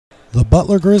The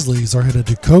Butler Grizzlies are headed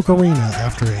to Koch Arena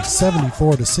after a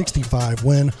 74-65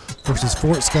 win versus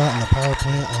Fort Scott in the power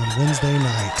plant on Wednesday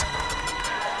night.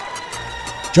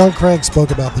 John Craig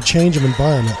spoke about the change of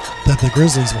environment that the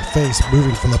Grizzlies will face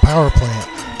moving from the power plant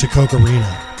to Koch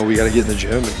Arena. We got to get in the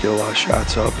gym and get a lot of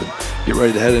shots up and get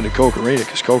ready to head into Koch Arena,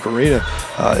 because Koch Arena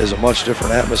is a much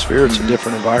different atmosphere. It's a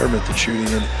different environment than shooting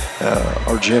in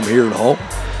our gym here at home.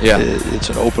 Yeah, it's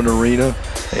an open arena,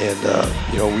 and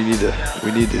we need to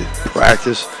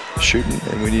practice shooting,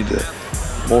 and we need to,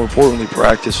 more importantly,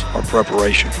 practice our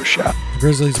preparation for shot. The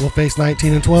Grizzlies will face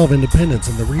 19 and 12 Independence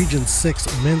in the Region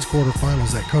 6 men's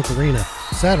quarterfinals at Koch Arena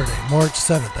Saturday, March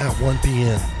 7th at 1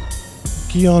 p.m.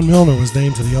 Keon Milner was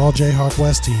named to the All-Jayhawk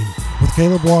West team, with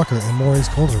Caleb Walker and Maurice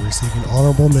Coulter receiving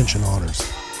honorable mention honors.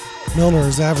 Milner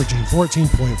is averaging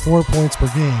 14.4 points per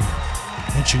game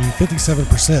and shooting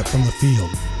 57% from the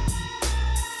field.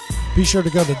 Be sure to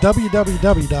go to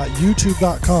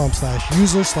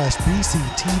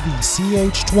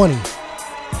www.youtube.com/user/BCTVCH20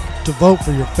 to vote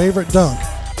for your favorite dunk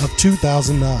of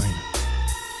 2009.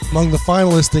 Among the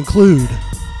finalists include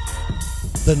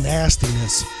The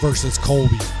Nastiness versus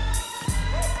Colby,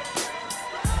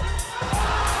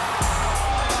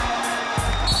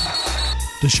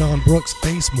 Deshaun Brooks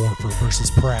Face Morpher versus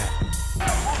Pratt,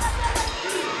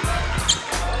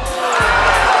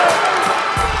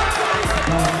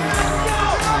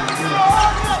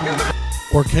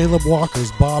 or Caleb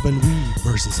Walker's Bob and Weave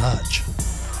versus Hutch.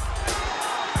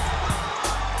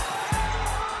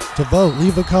 To vote,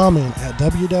 leave a comment at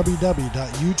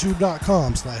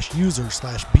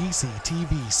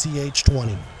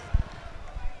www.youtube.com/user/BCTVCH20.